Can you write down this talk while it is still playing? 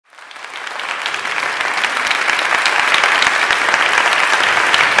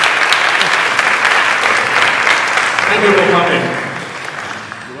Thank you for coming.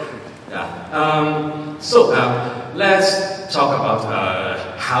 You're welcome. Yeah. So let's talk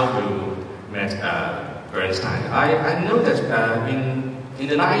about how you met Bernstein. I know that in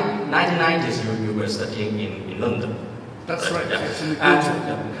the 1990s you were studying in London. That's right.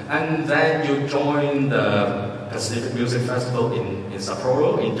 Yeah. And then you joined the Pacific Music Festival in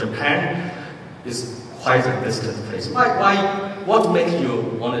Sapporo, in Japan. It's quite a distant place. What made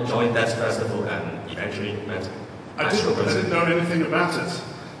you want to join that festival and eventually met? I didn't know anything about it.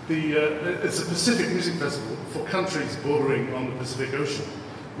 It's a Pacific Music Festival for countries bordering on the Pacific Ocean,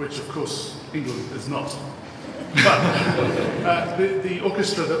 which of course England is not. But the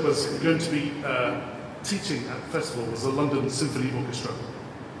orchestra that was going to be teaching at the festival was the London Symphony Orchestra.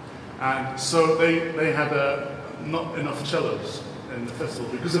 And so they had not enough cellos in the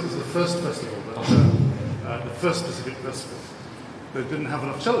festival because it was the first festival, the first Pacific Festival. They didn't have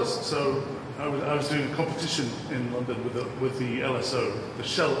enough cellos. So I was doing a competition in London with the LSO, the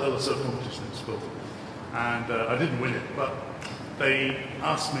Shell LSO competition it's called. And I didn't win it, but they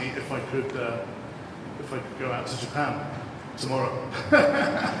asked me if I could go out to Japan tomorrow.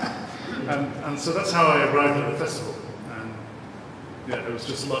 And so that's how I arrived at the festival. And yeah, it was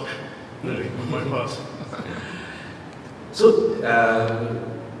just luck, really, on my part. So,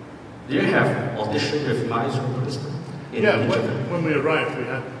 do you have audition with Maestro Bernstein? Yeah, when we arrived,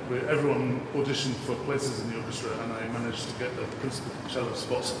 everyone auditioned for places in the orchestra, and I managed to get the principal cello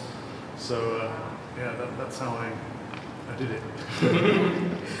spot. So, yeah, that's how I did it.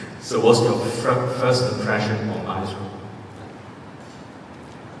 So, what's your first impression of Maestro?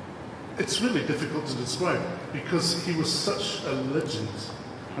 It's really difficult to describe because he was such a legend.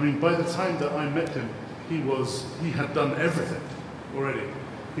 I mean, by the time that I met him, he had done everything already.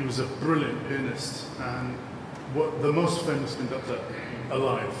 He was a brilliant pianist and the most famous conductor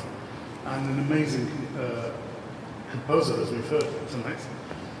alive, and an amazing composer, as we've heard tonight.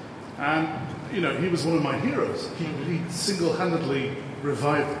 And you know, he was one of my heroes. He single-handedly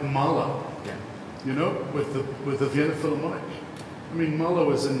revived Mahler. Yeah. You know, with the Vienna Philharmonic. I mean, Mahler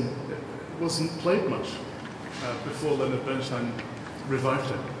wasn't played much before Leonard Bernstein revived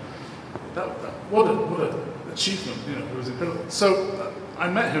him. What an achievement! You know, it was incredible. So I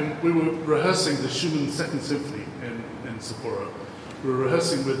met him. We were rehearsing the Schumann Second Symphony in Sapporo. We were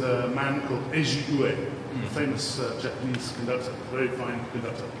rehearsing with a man called Eiji Ue, a famous Japanese conductor, very fine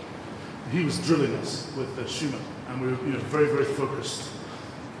conductor. He was drilling us with the Schumann, and we were very, very focused,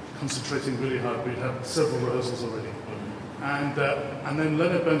 concentrating really hard. We'd had several rehearsals already. And then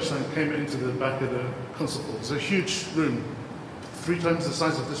Leonard Bernstein came into the back of the concert hall. It's a huge room, 3 times the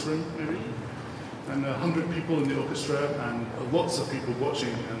size of this room, maybe. And 100 people in the orchestra, and lots of people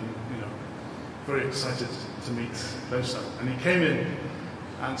watching, and very excited to meet Bernstein. And he came in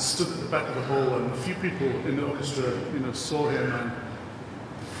and stood at the back of the hall, and a few people in the orchestra, saw him, and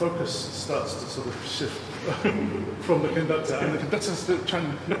the focus starts to sort of shift from the conductor, and the conductor's still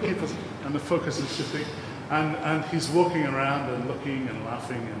trying to keep us, and the focus is shifting. And he's walking around and looking and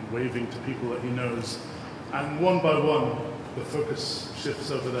laughing and waving to people that he knows. And one by one, the focus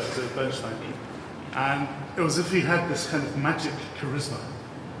shifts over there to Bernstein. And it was as if he had this kind of magic charisma,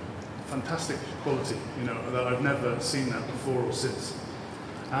 fantastic quality, that I've never seen that before or since.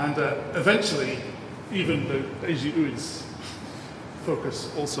 And eventually, even the Eiji Ue's focus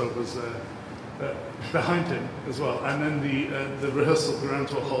also was behind him as well. And then the rehearsal ground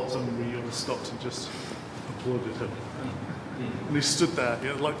to a halt, and we all stopped and just applauded him. And he stood there,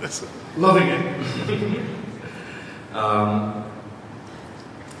 like this, loving it.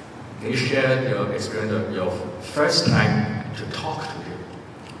 Can you share your experience of your first time to talk to him?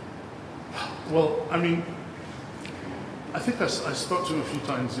 Well, I mean, I think I spoke to him a few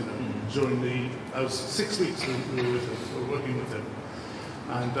times, during I was 6 weeks we were with him, we were working with him.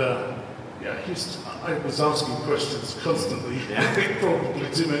 And I was asking questions constantly, probably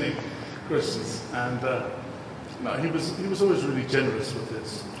too many questions. And no, he was always really generous with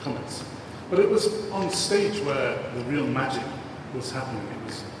his comments. But it was on stage where the real magic was happening. It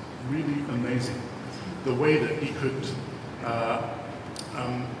was really amazing, the way that he could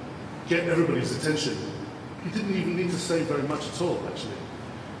get everybody's attention. He didn't even need to say very much at all, actually.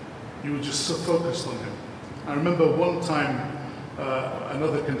 You were just so focused on him. I remember one time,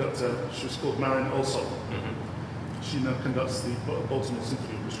 another conductor, she was called Marin Olsop. She now conducts the Baltimore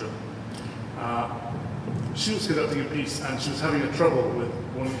Symphony Orchestra. She was conducting a piece, and she was having a trouble with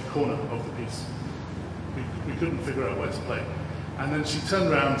one corner of the piece. We couldn't figure out where to play. And then she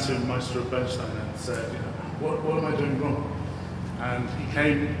turned around to Maestro Bernstein and said, what am I doing wrong? And he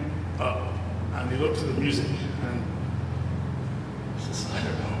came up and he looked at the music and he says, I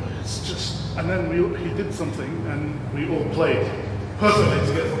don't know, it's just, and then he did something, and we all played perfectly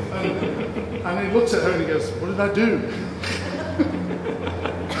together. And he looks at her and he goes, "What did I do?"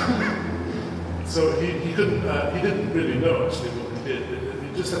 So he couldn't, he didn't really know actually what he did.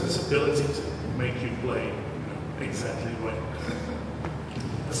 He just had this ability to make you play exactly right.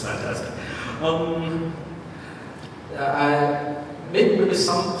 That's fantastic. Maybe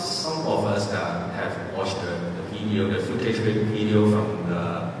some of us have watched the video, the footage video from the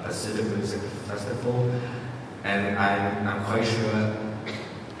Pacific Music Festival, and I'm quite sure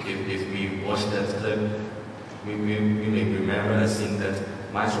if we watch that clip, we may remember a scene that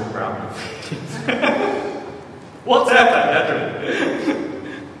Maestro Brown. What's happened, actually?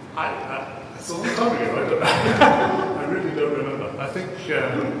 It's a long time ago. I really don't remember. I think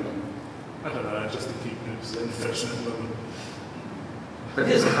I don't know. I just think he was in a fashion at the moment. But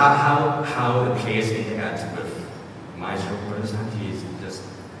this is how the case interacts with Maestro Bernstein. He just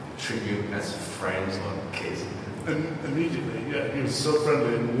treat you as friends or kids. And immediately, yeah, he was so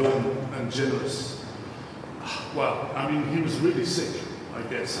friendly and warm and generous. Well, I mean, he was really sick, I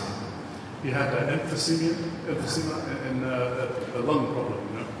guess. He had emphysema and a lung problem,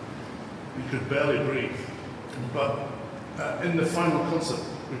 you know. He could barely breathe. But in the final concert,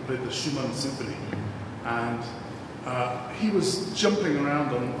 we played the Schumann Symphony, and he was jumping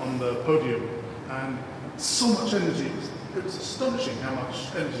around on the podium, and so much energy. It was astonishing how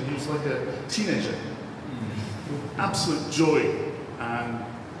much energy. He was like a teenager, with absolute joy, and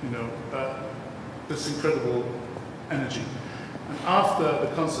this incredible energy. And after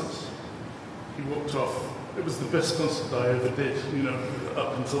the concert, he walked off. It was the best concert I ever did,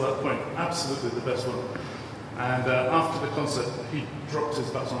 up until that point. Absolutely the best one. And after the concert, he dropped his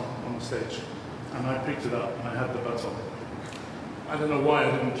baton on the stage. And I picked it up, and I had the baton. I don't know why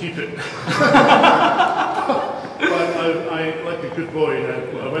I didn't keep it. But I, like a good boy,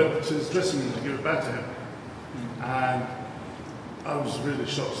 I went to his dressing room to give it back to him. And I was really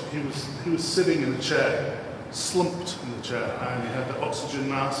shocked. He was sitting in a chair, slumped in the chair, and he had the oxygen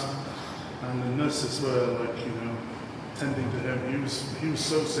mask. And the nurses were tending to him. He was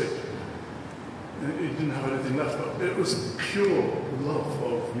so sick. He didn't have anything left, but it was pure love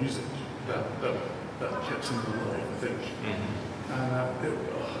of music that kept him alive, I think. Mm-hmm. And it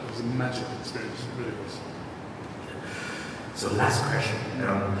was a magic experience, it really was. So last question,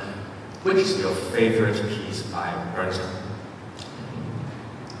 which is your favorite piece by Bernstein?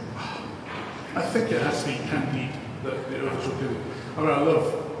 I think it has to be Candide, the overture Candide. I mean, I love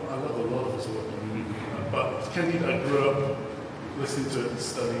a lot of his work, but Candide, I grew up listening to it and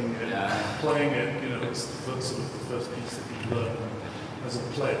studying it, playing it. It's the first piece that you learn as a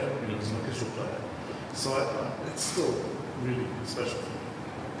player, as an orchestral player. So it's still really special.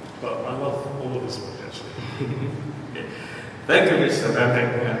 But I love all of his work, actually. Thank you, Mr. Bamping,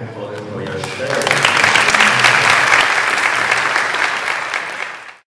 for your sharing.